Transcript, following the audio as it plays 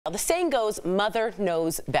The saying goes, mother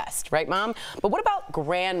knows best, right, Mom? But what about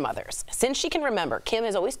grandmothers? Since she can remember, Kim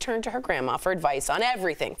has always turned to her grandma for advice on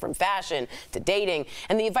everything from fashion to dating,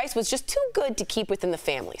 and the advice was just too good to keep within the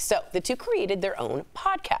family. So the two created their own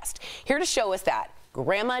podcast. Here to show us that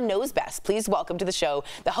Grandma Knows Best, please welcome to the show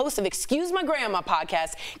the hosts of Excuse My Grandma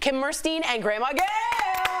podcast, Kim Murstein and Grandma Gail.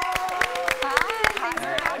 Hi,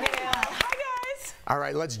 Grandma Gail. All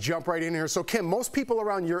right, let's jump right in here. So, Kim, most people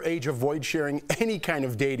around your age avoid sharing any kind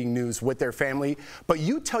of dating news with their family, but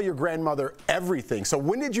you tell your grandmother everything. So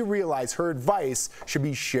when did you realize her advice should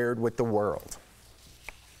be shared with the world?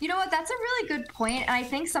 You know what, that's a really good point. And I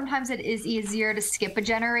think sometimes it is easier to skip a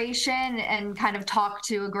generation and kind of talk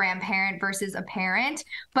to a grandparent versus a parent.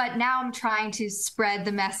 But now I'm trying to spread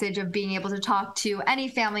the message of being able to talk to any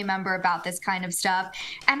family member about this kind of stuff.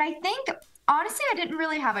 And I think honestly, I didn't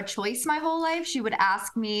really have a choice my whole life. She would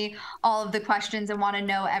ask me all of the questions and want to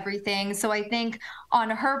know everything. So I think on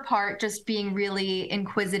her part, just being really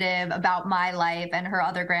inquisitive about my life and her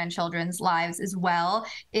other grandchildren's lives as well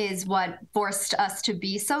is what forced us to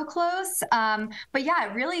be so close. But yeah,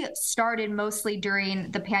 it really started mostly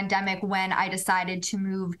during the pandemic when I decided to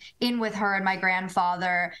move in with her and my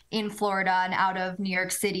grandfather in Florida and out of New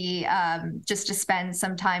York City just to spend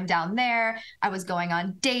some time down there. I was going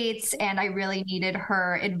on dates and I really needed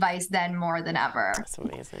her advice then more than ever. That's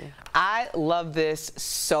amazing. I love this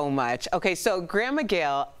so much. Okay, so Grandma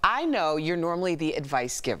Gail, I know you're normally the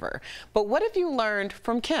advice giver, but what have you learned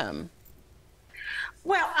from Kim?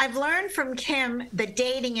 Well, I've learned from Kim that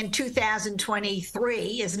dating in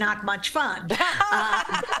 2023 is not much fun.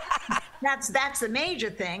 That's the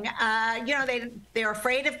major thing. You know, they're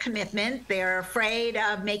afraid of commitment. They're afraid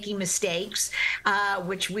of making mistakes,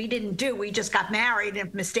 which we didn't do. We just got married, and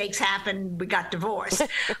if mistakes happened, we got divorced.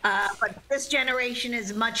 But this generation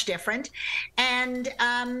is much different. And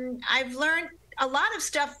I've learned a lot of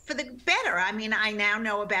stuff for the better. I mean, I now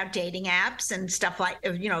know about dating apps and stuff like,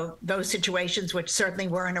 you know, those situations which certainly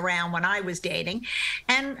weren't around when I was dating.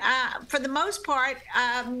 And for the most part,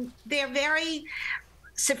 they're very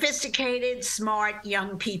sophisticated, smart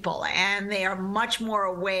young people, and they are much more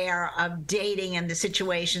aware of dating and the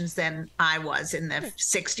situations than I was in the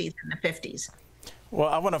 60s and the 50s. Well,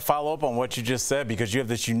 I want to follow up on what you just said because you have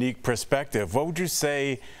this unique perspective. What would you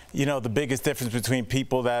say, you know, the biggest difference between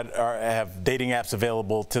people that have dating apps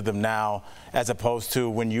available to them now as opposed to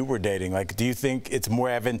when you were dating? Like, do you think it's more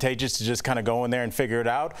advantageous to just kind of go in there and figure it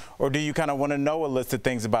out? Or do you kind of want to know a list of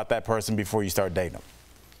things about that person before you start dating them?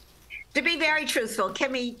 To be very truthful,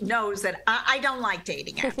 Kimmy knows that I don't like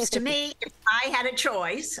dating apps. To me, if I had a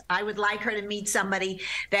choice, I would like her to meet somebody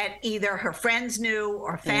that either her friends knew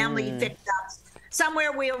or family picked up,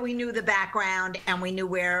 somewhere where we knew the background and we knew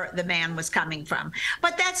where the man was coming from.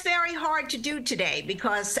 But that's very hard to do today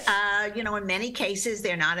because, you know, in many cases,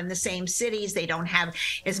 they're not in the same cities. They don't have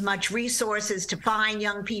as much resources to find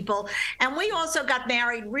young people. And we also got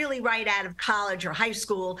married really right out of college or high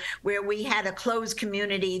school where we had a closed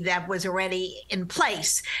community that was already in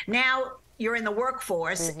place. Now, you're in the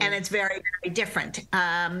workforce and it's very, very different.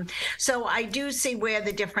 So I do see where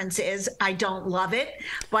the difference is. I don't love it,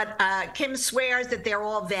 but Kim swears that they're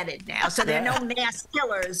all vetted now. So there are no mass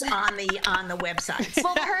killers on the websites.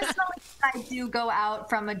 Well, personally, I do go out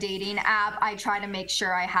from a dating app. I try to make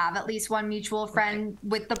sure I have at least one mutual friend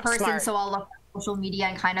with the person. Smart. So I'll look social media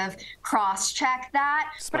and kind of cross-check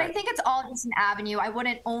that. But I think it's all just an avenue. I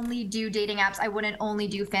wouldn't only do dating apps. I wouldn't only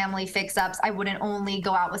do family fix-ups. I wouldn't only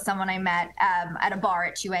go out with someone I met at a bar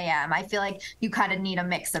at 2 a.m. I feel like you kind of need a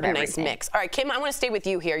mix of everything. Nice mix. All right, Kim, I want to stay with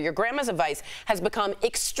you here. Your grandma's advice has become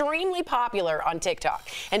extremely popular on TikTok,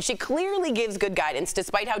 and she clearly gives good guidance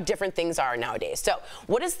despite how different things are nowadays. So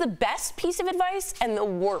what is the best piece of advice and the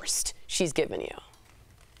worst she's given you?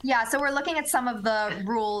 Yeah, so we're looking at some of the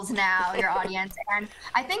rules now, your audience, and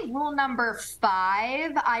I think rule number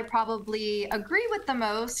 5, I probably agree with the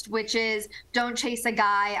most, which is don't chase a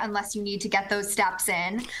guy unless you need to get those steps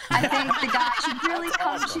in. I think the guy should really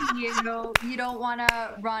come to you. You don't want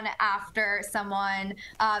to run after someone.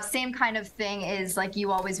 Same kind of thing is like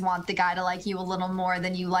you always want the guy to like you a little more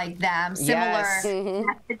than you like them. Similar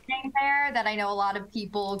messaging there that I know a lot of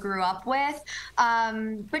people grew up with.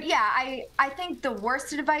 But yeah, I think the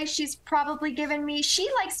worst advice she's probably given me, she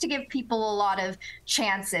likes to give people a lot of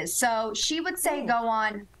chances. So she would say go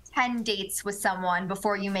on 10 dates with someone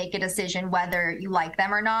before you make a decision whether you like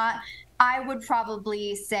them or not. I would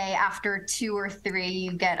probably say after 2 or 3,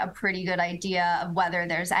 you get a pretty good idea of whether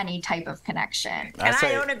there's any type of connection. And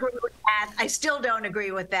I don't agree with I still don't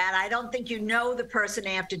agree with that. I don't think you know the person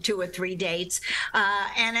after 2 or 3 dates.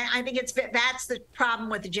 And I think that's the problem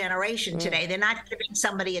with the generation today. They're not giving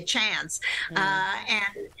somebody a chance.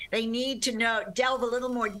 And they need to delve a little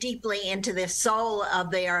more deeply into the soul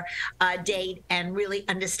of their date and really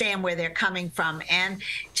understand where they're coming from. And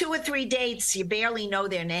 2 or 3 dates, you barely know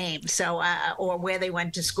their name, so or where they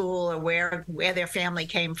went to school or where their family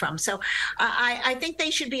came from. So I think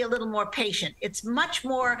they should be a little more patient. It's much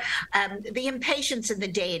more the impatience in the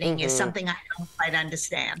dating is something I don't quite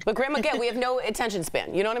understand. But Grandma Gail, we have no attention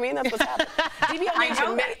span. You know what I mean? That's what's happening. I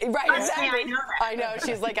know that. Right, exactly. I know that. I know.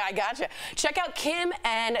 She's like, I gotcha. Check out Kim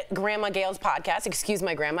and Grandma Gail's podcast, Excuse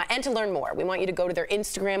My Grandma, and to learn more, we want you to go to their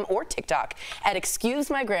Instagram or TikTok at Excuse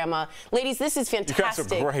My Grandma. Ladies, this is fantastic.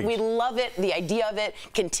 You guys are great. We love it, the idea of it.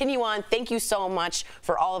 Continue on. Thank you so much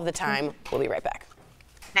for all of the time. We'll be right back.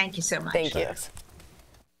 Thank you so much. Thank you.